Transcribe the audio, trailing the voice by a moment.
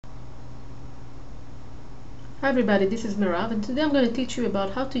Hi everybody, this is Mirav, and today I'm going to teach you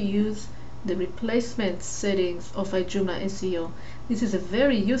about how to use the replacement settings of iJoomla SEO. This is a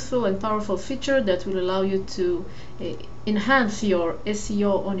very useful and powerful feature that will allow you to enhance your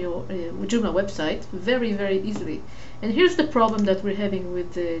SEO on your Joomla website very easily. And here's the problem that we're having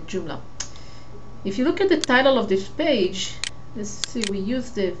with Joomla. If you look at the title of this page, let's see, we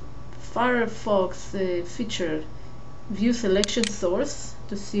use the Firefox feature view selection source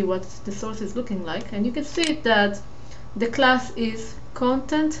to see what the source is looking like, and you can see that the class is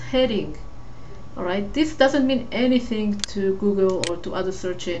content heading. Alright, this doesn't mean anything to Google or to other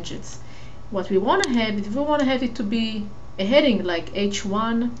search engines. What we want to have, if we want to have it to be a heading like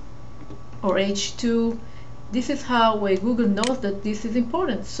H1 or H2, this is how Google knows that this is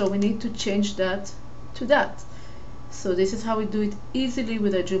important, so we need to change that to that. So this is how we do it easily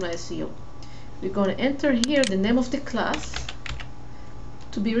with iJoomla SEO. We're going to enter here the name of the class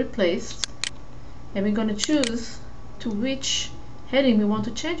to be replaced, and we're going to choose to which heading we want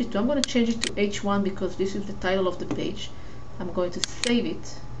to change it to. I'm going to change it to H1 because this is the title of the page. I'm going to save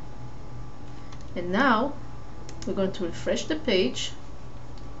it, and now we're going to refresh the page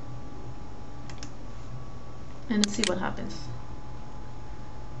and let's see what happens.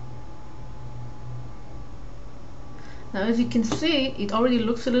 Now as you can see, it already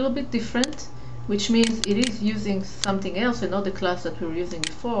looks a little bit different, which means it is using something else and not the class that we were using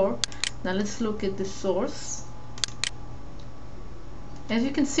before. Now let's look at the source. As you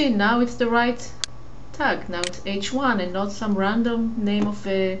can see, now it's the right tag. Now it's H1 and not some random name of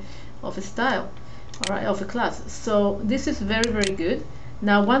a style, all right, of a class. So this is very good.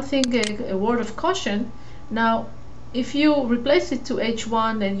 Now one thing, a word of caution. Now if you replace it to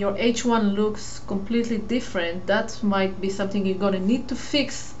H1 and your H1 looks completely different, that might be something you're going to need to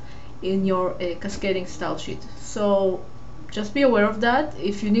fix in your cascading style sheet. So just be aware of that.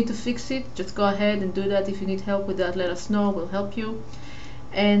 If you need to fix it, just go ahead and do that. If you need help with that, let us know, we'll help you.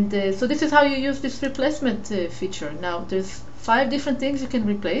 And so this is how you use this replacement feature. Now there's 5 different things you can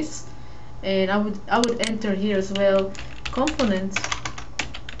replace, and I would enter here as well component.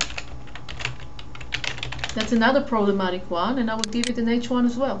 That's another problematic one, and I would give it an H1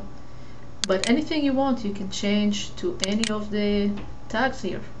 as well. But anything you want, you can change to any of the tags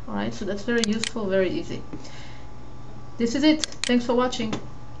here. Alright, so that's very useful, very easy. This is it. Thanks for watching.